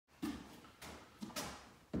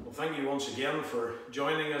thank you once again for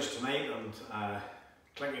joining us tonight and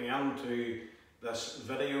clicking into this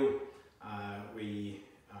video. We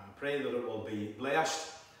pray that it will be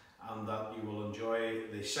blessed and that you will enjoy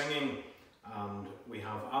the singing. And we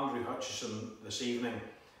have Andrew Hutchison this evening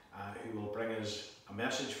who will bring us a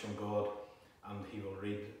message from God, and he will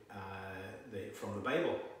read from the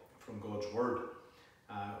Bible, from God's Word.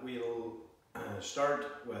 We'll start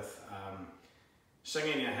with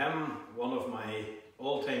singing a hymn, one of my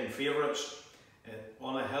all-time favourites.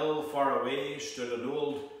 On a hill far away stood an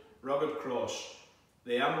old rugged cross,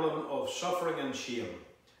 the emblem of suffering and shame,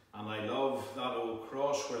 and I love that old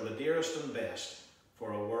cross where the dearest and best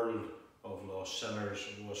for a world of lost sinners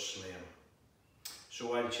was slain.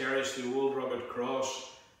 So I'll cherish the old rugged cross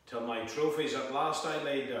till my trophies at last I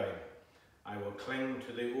lay down. I will cling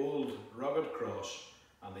to the old rugged cross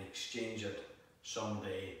and exchange it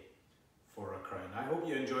someday for a crown. I hope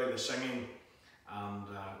you enjoy the singing, and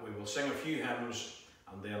we will sing a few hymns,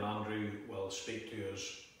 and then Andrew will speak to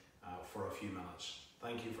us for a few minutes.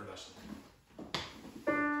 Thank you for listening.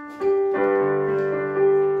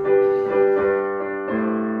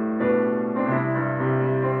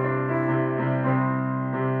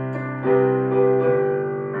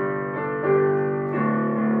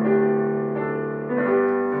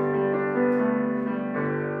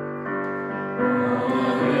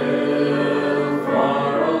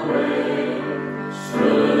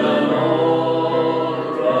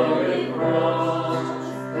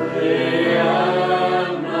 The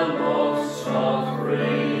emblem of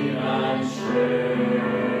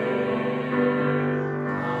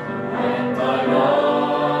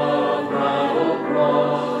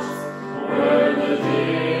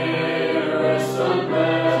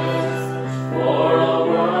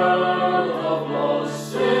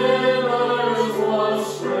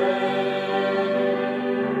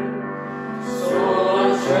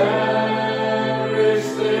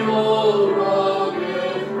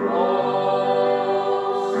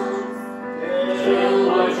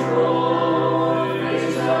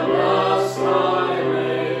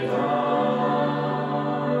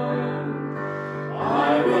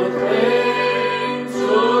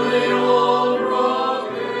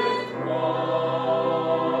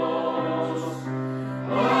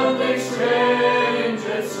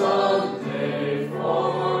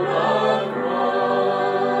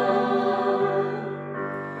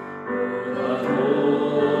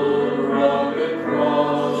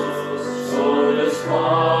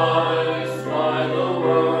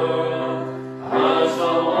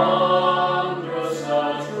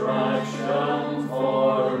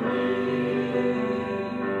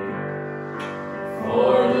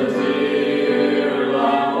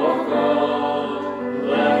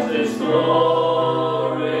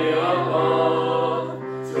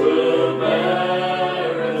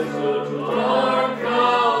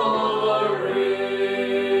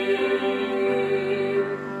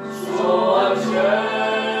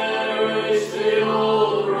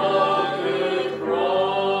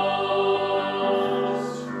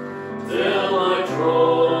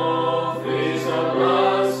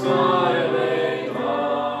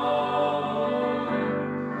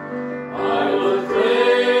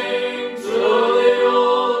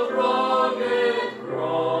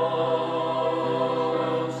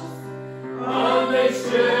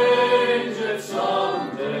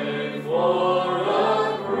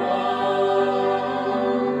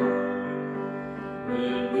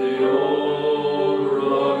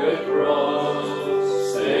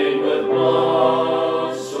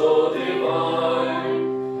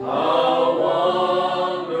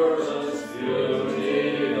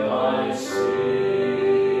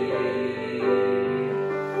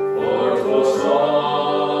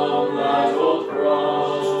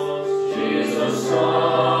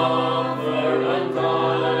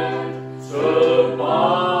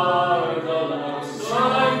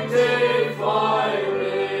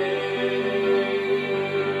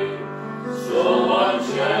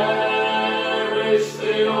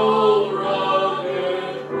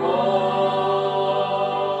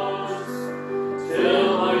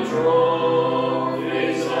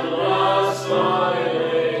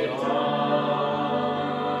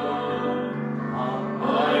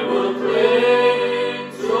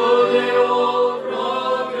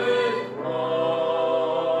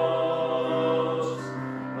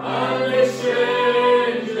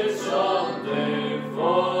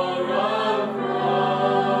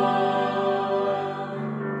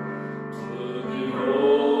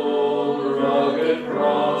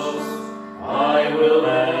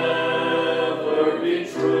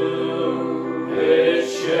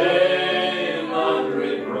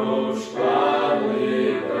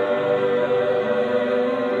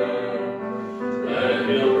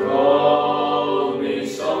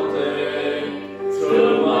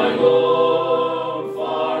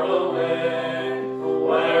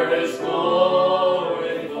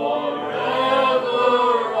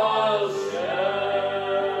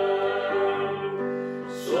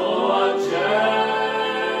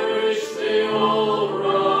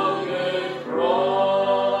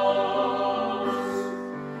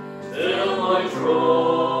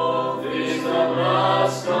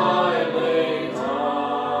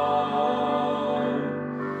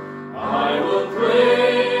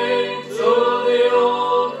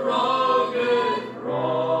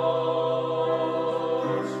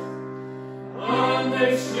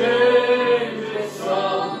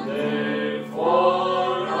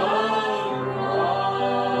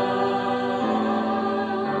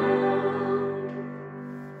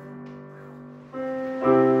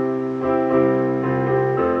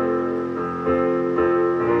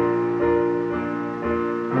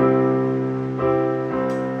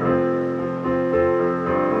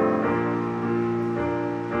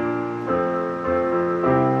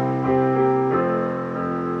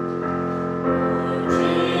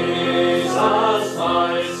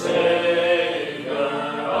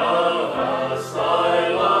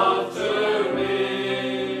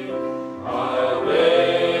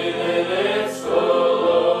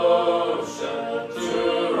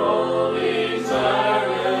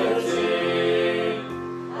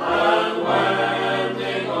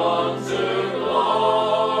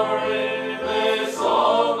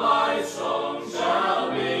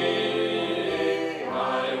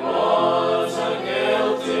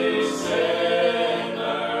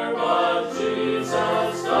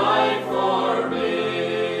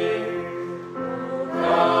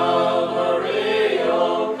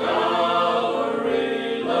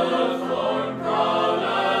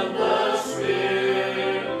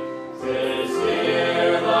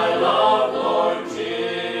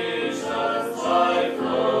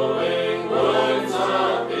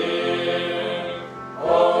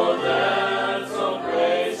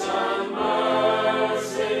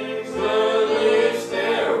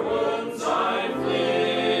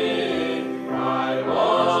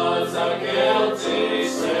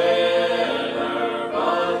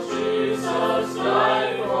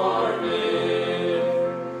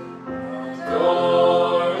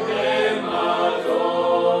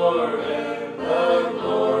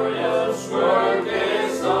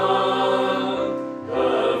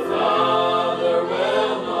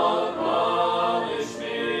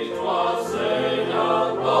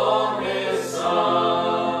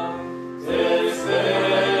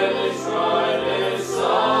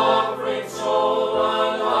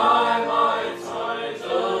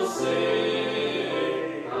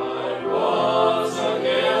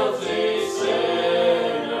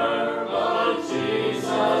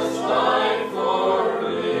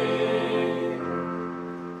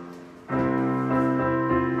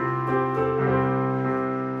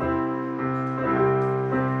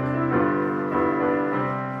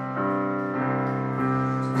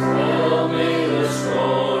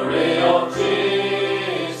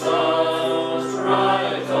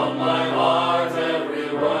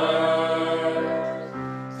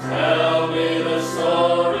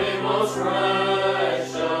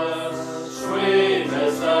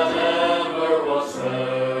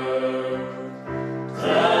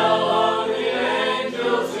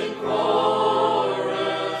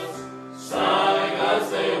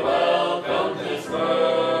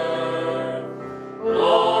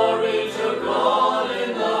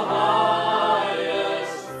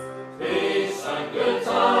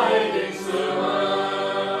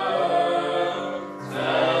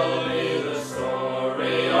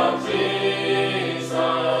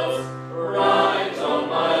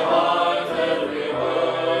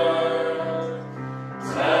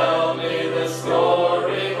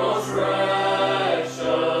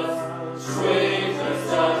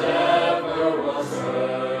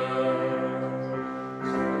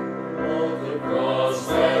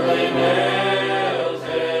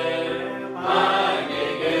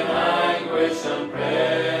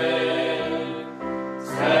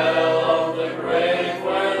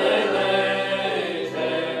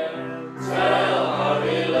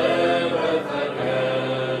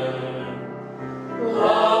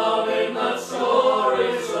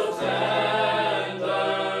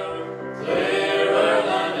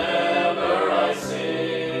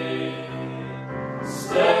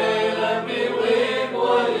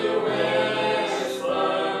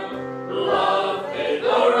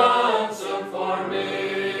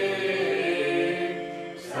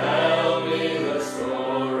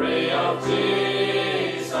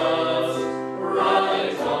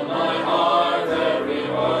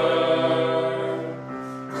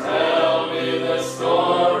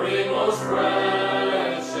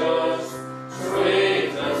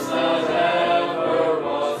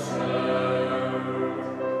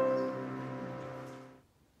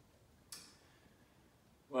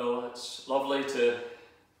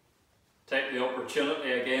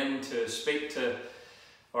opportunity again to speak to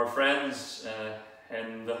our friends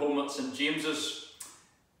in the home at St. James's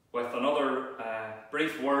with another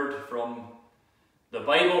brief word from the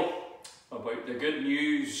Bible about the good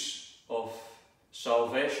news of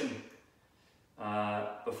salvation.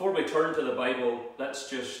 Before we turn to the Bible, let's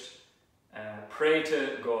just pray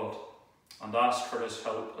to God and ask for His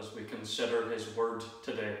help as we consider His word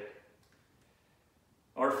today.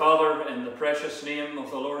 Our Father, in the precious name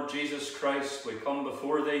of the Lord Jesus Christ, we come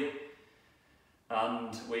before Thee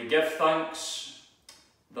and we give thanks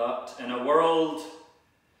that in a world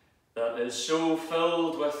that is so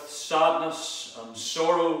filled with sadness and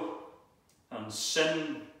sorrow and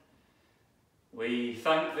sin, we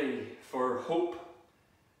thank Thee for hope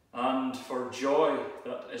and for joy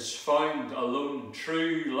that is found alone,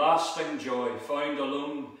 true, lasting joy found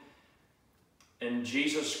alone in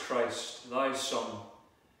Jesus Christ, Thy Son.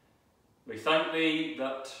 We thank Thee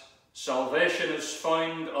that salvation is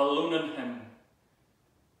found alone in Him.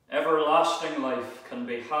 Everlasting life can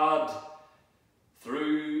be had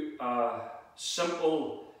through a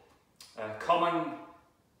simple coming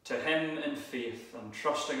to Him in faith and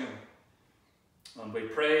trusting Him. And we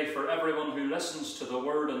pray for everyone who listens to the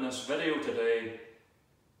word in this video today,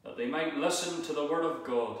 that they might listen to the word of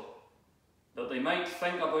God, that they might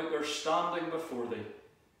think about their standing before Thee,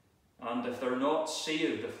 and if they're not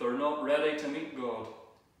saved, if they're not ready to meet God,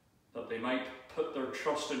 that they might put their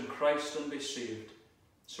trust in Christ and be saved.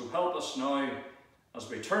 So help us now as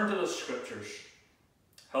we turn to the Scriptures.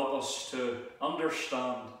 Help us to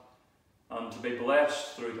understand and to be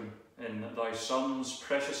blessed through them in Thy Son's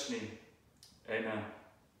precious name. Amen.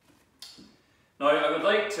 Now I would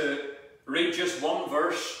like to read just one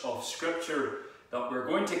verse of Scripture that we're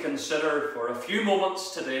going to consider for a few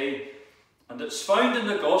moments today, and it's found in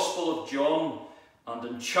the Gospel of John and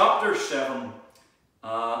in chapter 7,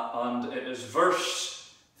 and it is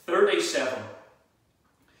verse 37.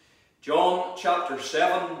 John chapter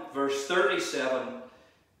 7, verse 37,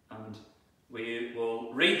 and we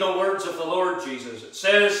will read the words of the Lord Jesus. It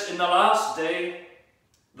says, "In the last day,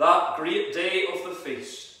 that great day of the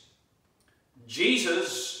feast,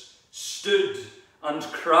 Jesus stood and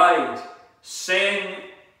cried,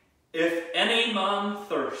 saying, 'If any man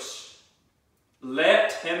thirst,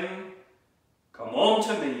 let him come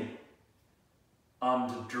unto me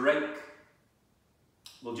and drink.'"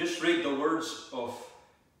 We'll just read the words of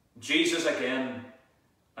Jesus again.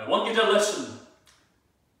 I want you to listen.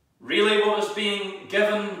 Really, what is being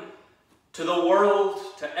given to the world,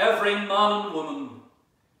 to every man and woman,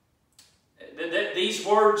 these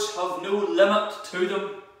words have no limit to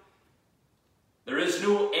them. There is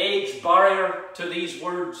no age barrier to these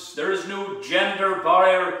words. There is no gender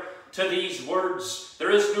barrier to these words.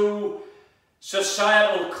 There is no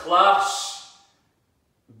societal class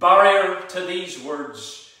barrier to these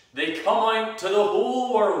words. They come out to the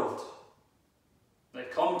whole world. They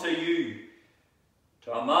come to you,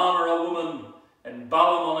 to a man or a woman in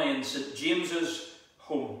Ballymoney in St. James's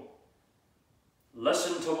home.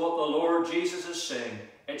 Listen to what the Lord Jesus is saying.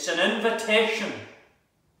 It's an invitation.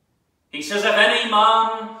 He says, if any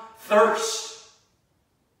man thirst,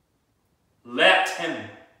 let him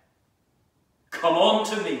come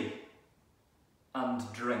unto me and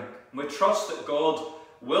drink. And we trust that God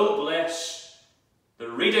will bless the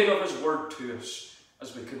reading of his word to us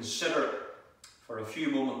as we consider it for a few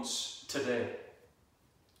moments today.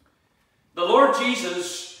 The Lord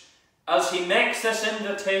Jesus, as he makes this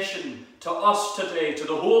invitation to us today, to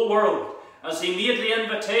the whole world, as he made the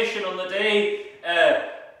invitation on the day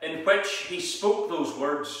in which he spoke those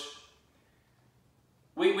words,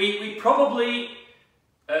 we probably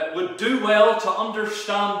would do well to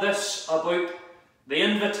understand this about the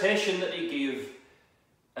invitation that he gave.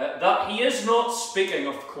 That he is not speaking,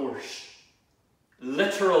 of course,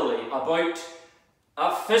 literally about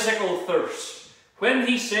a physical thirst. When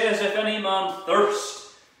he says, if any man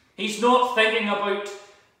thirst, he's not thinking about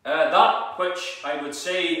that which I would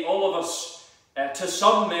say all of us, to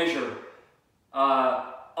some measure,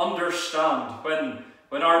 understand.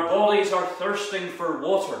 When our bodies are thirsting for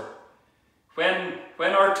water, when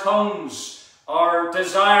our tongues are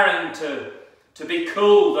desiring to be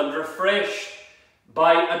cooled and refreshed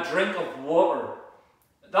by a drink of water.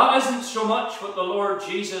 That isn't so much what the Lord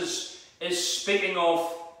Jesus is speaking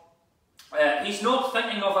of. He's not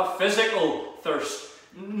thinking of a physical thirst,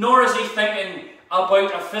 nor is he thinking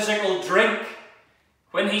about a physical drink.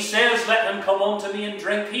 When he says, let him come unto me and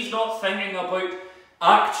drink, he's not thinking about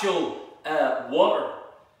actual water.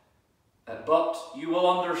 But you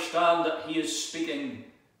will understand that he is speaking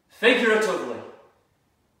figuratively.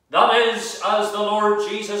 That is, as the Lord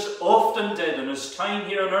Jesus often did in his time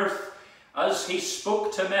here on earth, as he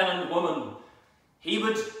spoke to men and women, he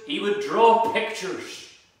would draw pictures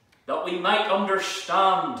that we might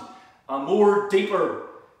understand a more deeper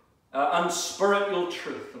and spiritual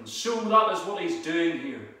truth. And so that is what he's doing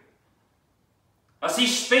here. As he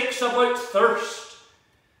speaks about thirst,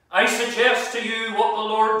 I suggest to you what the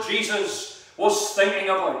Lord Jesus was thinking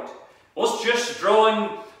about, was just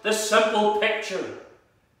drawing the simple picture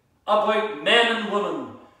about men and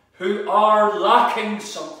women who are lacking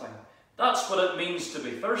something. That's what it means to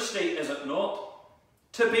be thirsty, is it not?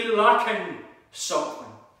 To be lacking something.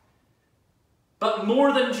 But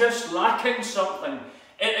more than just lacking something,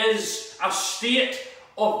 it is a state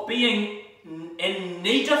of being in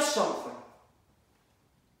need of something.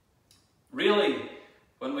 Really,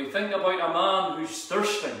 when we think about a man who's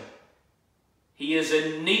thirsting, he is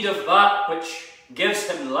in need of that which gives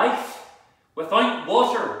him life. Without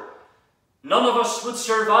water, none of us would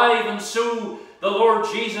survive, and so the Lord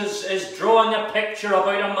Jesus is drawing a picture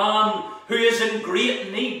about a man who is in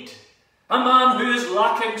great need, a man who is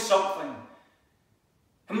lacking something,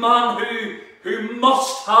 a man who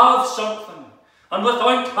must have something, and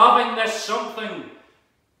without having this something,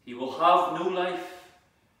 he will have no life.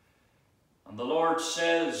 And the Lord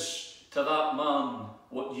says to that man,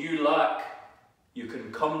 what you lack, you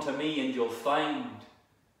can come to me and you'll find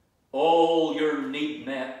all your need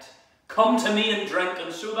met. Come to me and drink.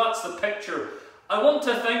 And so that's the picture. I want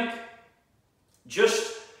to think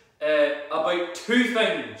just about two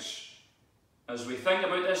things as we think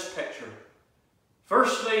about this picture.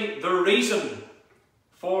 Firstly, the reason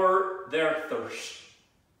for their thirst.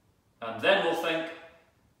 And then we'll think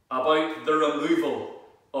about the removal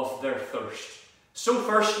of their thirst. So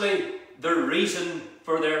firstly, the reason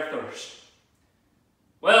for their thirst.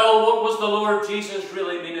 Well, what was the Lord Jesus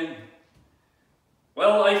really meaning?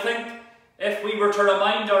 Well, I think if we were to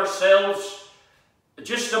remind ourselves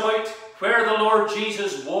just about where the Lord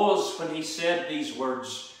Jesus was when he said these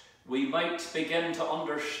words, we might begin to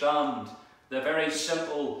understand the very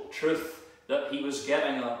simple truth that he was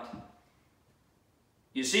getting at.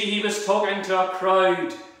 You see, he was talking to a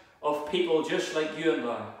crowd of people just like you and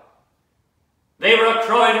I. They were a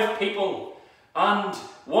crowd of people, and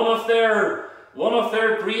one of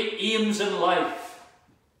their great aims in life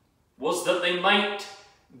was that they might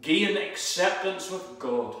gain acceptance with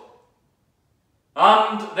God.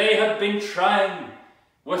 And they had been trying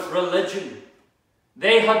with religion.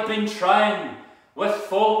 They had been trying with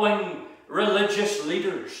following religious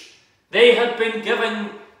leaders. They had been giving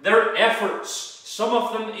their efforts, some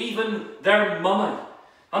of them even their money,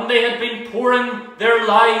 and they had been pouring their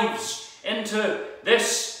lives into this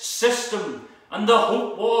system, and the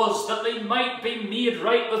hope was that they might be made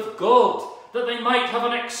right with God, that they might have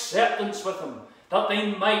an acceptance with him, that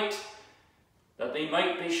they might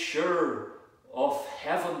be sure of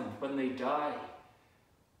heaven when they die.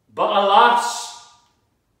 But alas,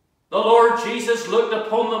 the Lord Jesus looked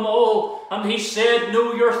upon them all and he said,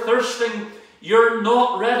 no, you're thirsting, you're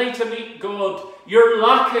not ready to meet God, you're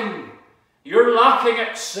lacking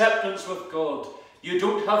acceptance with God, you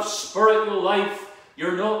don't have spiritual life,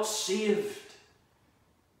 you're not saved.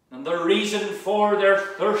 And the reason for their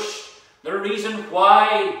thirst, the reason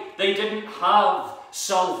why they didn't have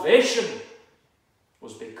salvation,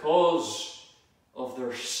 was because of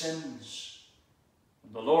their sins.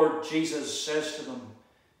 And the Lord Jesus says to them,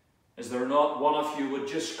 is there not one of you would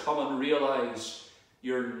just come and realize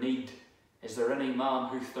your need? Is there any man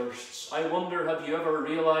who thirsts? I wonder, have you ever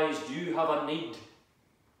realized you have a need?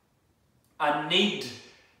 A need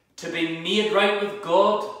to be made right with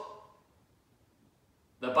God.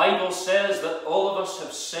 The Bible says that all of us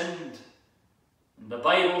have sinned. And the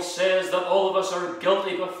Bible says that all of us are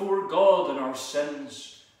guilty before God in our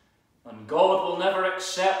sins. And God will never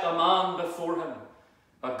accept a man before him.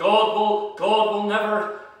 God will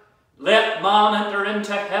never let man enter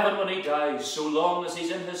into heaven when he dies, so long as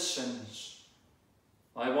he's in his sins.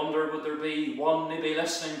 I wonder, would there be one maybe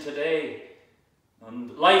listening today,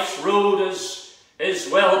 and life's road is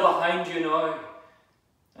well behind you now,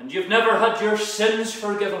 and you've never had your sins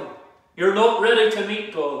forgiven. You're not ready to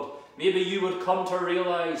meet God. Maybe you would come to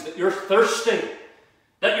realize that you're thirsty,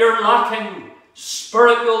 that you're lacking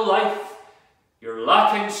spiritual life, you're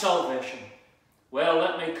lacking salvation. Well,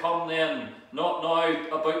 let me come then, not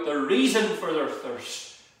now about the reason for their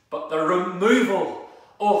thirst, but the removal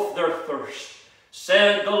of their thirst.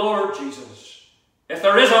 Said the Lord Jesus, if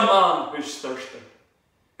there is a man who's thirsty,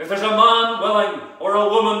 if there's a man willing or a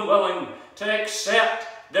woman willing to accept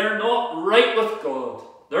they're not right with God,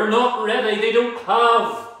 they're not ready, they don't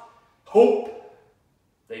have hope,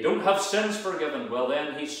 they don't have sins forgiven, well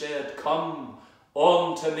then, he said, come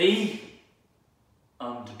unto me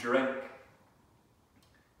and drink.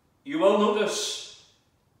 You will notice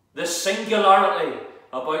the singularity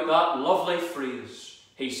about that lovely phrase.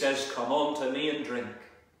 He says, come on to me and drink.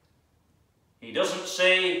 He doesn't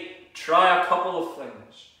say, try a couple of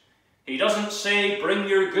things. He doesn't say, bring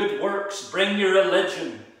your good works, bring your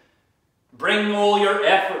religion, bring all your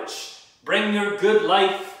efforts, bring your good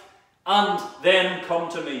life, and then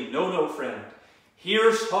come to me. No, no, friend.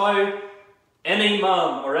 Here's how any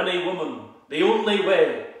man or any woman, the only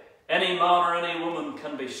way any man or any woman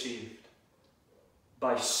can be saved.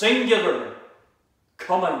 By singularly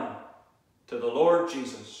coming to the Lord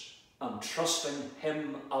Jesus and trusting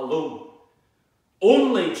him alone.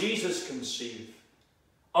 Only Jesus can save.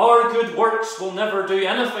 Our good works will never do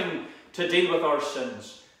anything to deal with our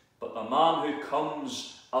sins. But the man who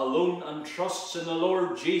comes alone and trusts in the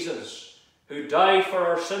Lord Jesus, who died for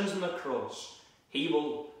our sins on the cross, he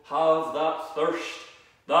will have that thirst,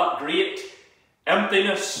 that great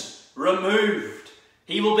emptiness removed.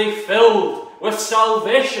 He will be filled with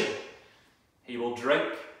salvation. He will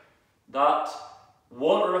drink that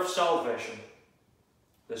water of salvation.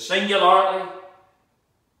 The singularity,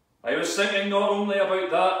 I was thinking not only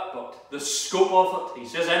about that, but the scope of it. He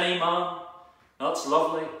says any man, that's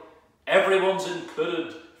lovely. Everyone's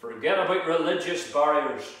included. Forget about religious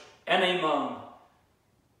barriers. Any man.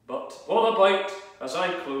 But what about, as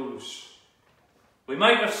I close, we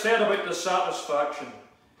might have said about the satisfaction.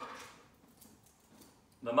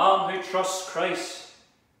 The man who trusts Christ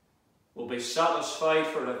will be satisfied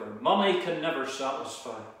forever. Money can never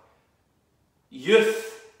satisfy.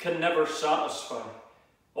 Youth can never satisfy.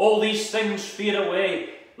 All these things fade away.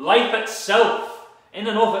 Life itself, in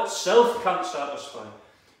and of itself, can't satisfy.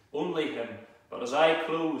 Only him. But as I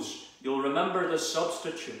close, you'll remember the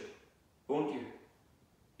substitute, won't you?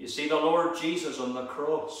 You see, the Lord Jesus on the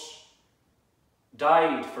cross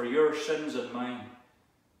died for your sins and mine.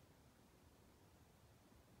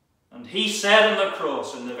 And he said on the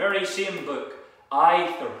cross, in the very same book, I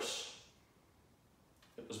thirst.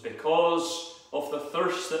 It was because of the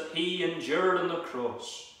thirst that he endured on the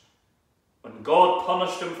cross, when God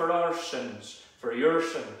punished him for our sins, for your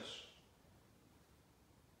sins.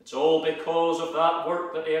 It's all because of that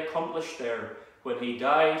work that he accomplished there, when he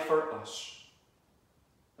died for us.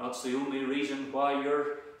 That's the only reason why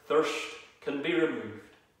your thirst can be removed.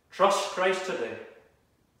 Trust Christ today,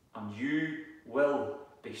 and you will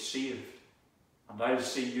be saved, and I'll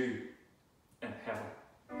see you in heaven.